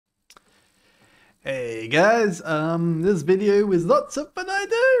Hey guys, this video is not something I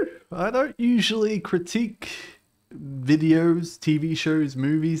do. I don't usually critique videos, TV shows,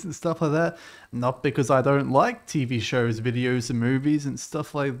 movies and stuff like that. Not because I don't like TV shows, videos and movies and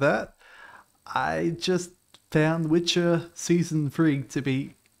stuff like that. I just found Witcher Season 3 to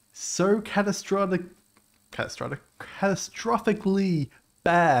be so catastrophically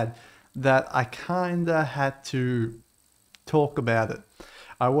bad that I kinda had to talk about it.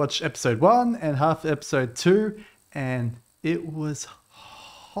 I watched episode 1 and half episode 2 and it was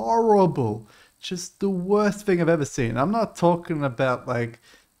horrible. Just the worst thing I've ever seen. I'm not talking about like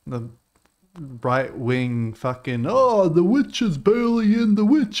the right wing fucking, oh, the Witcher's barely in the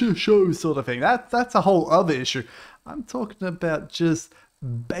Witcher show sort of thing. That's a whole other issue. I'm talking about just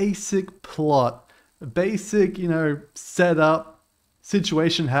basic plot, basic, setup,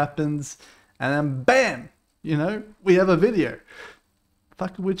 situation happens, and then bam, we have a video.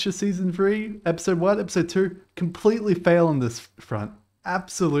 Fucking Witcher Season 3, Episode 1, Episode 2, completely fail on this front.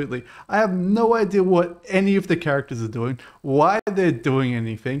 Absolutely. I have no idea what any of the characters are doing, why they're doing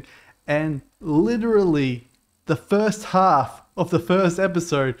anything, and literally the first half of the first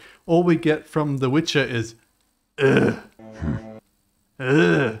episode, all we get from The Witcher is ugh.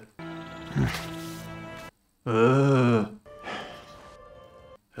 Ugh. Ugh.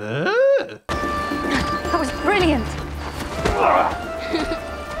 Ugh. That was brilliant!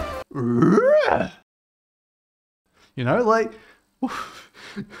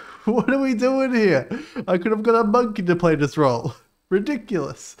 What are we doing here? I could have got a monkey to play this role.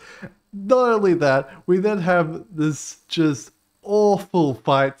 Ridiculous. Not only that, we then have this just awful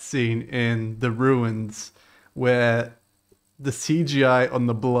fight scene in the ruins where the CGI on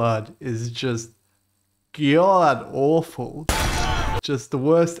the blood is just god awful. Just the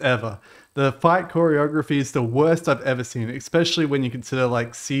worst ever. The fight choreography is the worst I've ever seen, especially when you consider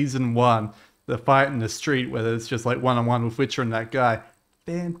like season 1, the fight in the street where it's just like one-on-one with Witcher and that guy.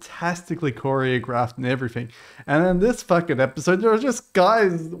 Fantastically choreographed and everything. And then this fucking episode, there are just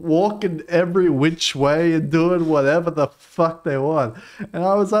guys walking every which way and doing whatever the fuck they want. And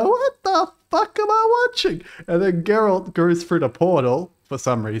I was like, what the fuck am I watching? And then Geralt goes through the portal for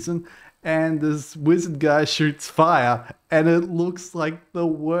some reason, and this wizard guy shoots fire, and it looks like the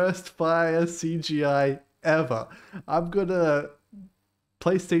worst fire CGI ever. I've got a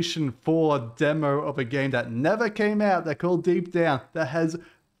PlayStation 4 demo of a game that never came out, they're called Deep Down, that has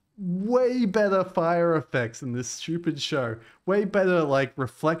way better fire effects in this stupid show. Way better like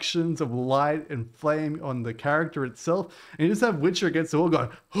reflections of light and flame on the character itself. And you just have Witcher against the wall going,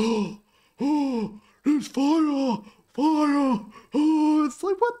 oh, there's fire! Fire! Oh, it's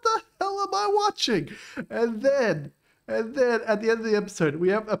like, what the hell am I watching? And then at the end of the episode, we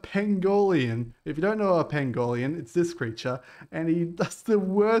have a pangolian. If you don't know a pangolian, it's this creature, and he does the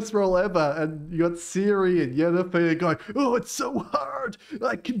worst role ever. And you got Ciri and Yennefer going, oh, it's so hard.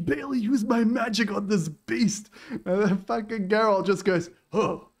 I can barely use my magic on this beast. And then fucking Geralt just goes,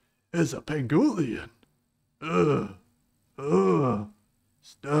 oh, it's a pangolian.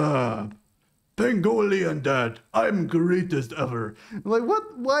 Stop. Pangolian Dad, I'm greatest ever. Like,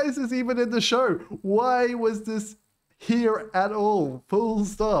 what? Why is this even in the show? Why was this here at all? Full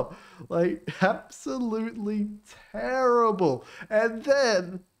stop. Like, absolutely terrible. And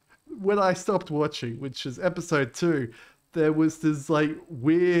then, when I stopped watching, which is episode 2, there was this, like,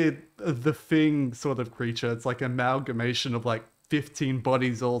 weird The Thing sort of creature. It's like an amalgamation of, like, 15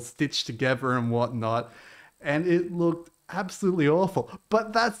 bodies all stitched together and whatnot. And it looked absolutely awful.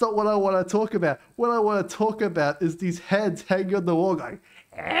 But that's not what I want to talk about. What I want to talk about is these heads hanging on the wall going,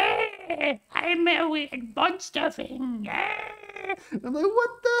 I'm a weird monster thing. I'm like,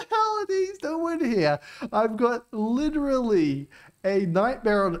 what the hell are these doing here? I've got literally a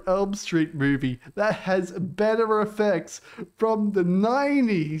Nightmare on Elm Street movie that has better effects from the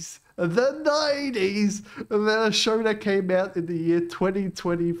 90s than a show that came out in the year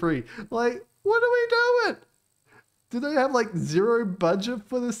 2023. Like, what are we doing? Do they have like zero budget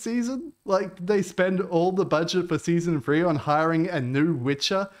for the season? Like, they spend all the budget for season 3 on hiring a new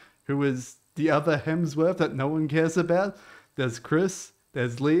Witcher, who is the other Hemsworth that no one cares about. There's Kris,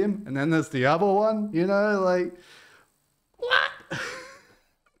 there's Liam, and then there's the other one, like, what?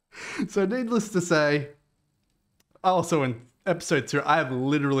 So needless to say, also in episode 2, I have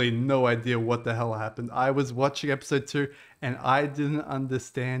literally no idea what the hell happened. I was watching episode 2 and I didn't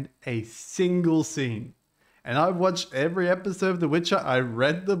understand a single scene. And I've watched every episode of The Witcher. I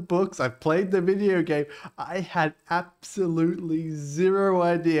read the books. I've played the video game. I had absolutely zero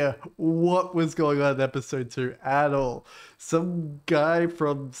idea what was going on in episode 2 at all. Some guy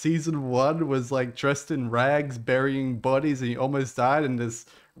from season 1 was like dressed in rags, burying bodies, and he almost died. And this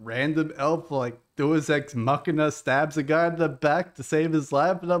random elf like Deus Ex Machina stabs a guy in the back to save his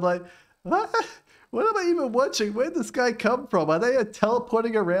life, and I'm like, what? What am I even watching? Where'd this guy come from? Are they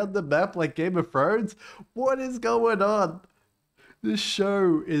teleporting around the map like Game of Thrones? What is going on? This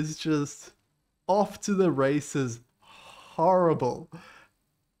show is just off to the races, horrible.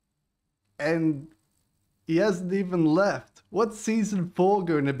 And he hasn't even left. What's season 4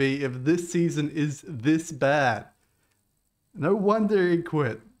 going to be if this season is this bad? No wonder he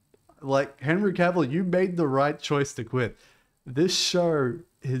quit. Like, Henry Cavill, you made the right choice to quit. This show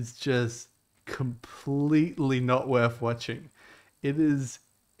is just completely not worth watching. It is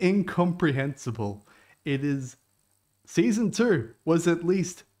incomprehensible. It is... Season 2 was at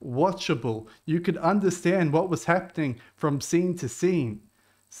least watchable. You could understand what was happening from scene to scene.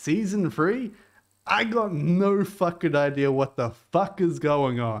 Season 3? I got no fucking idea what the fuck is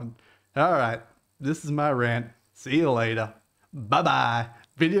going on. Alright, this is my rant. See you later. Bye-bye.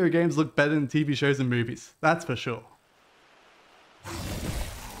 Video games look better than TV shows and movies. That's for sure.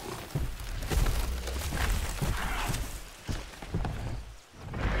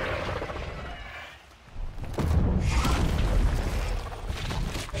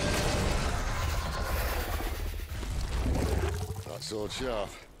 Sword sharp.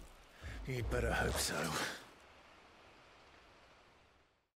 You'd better hope so.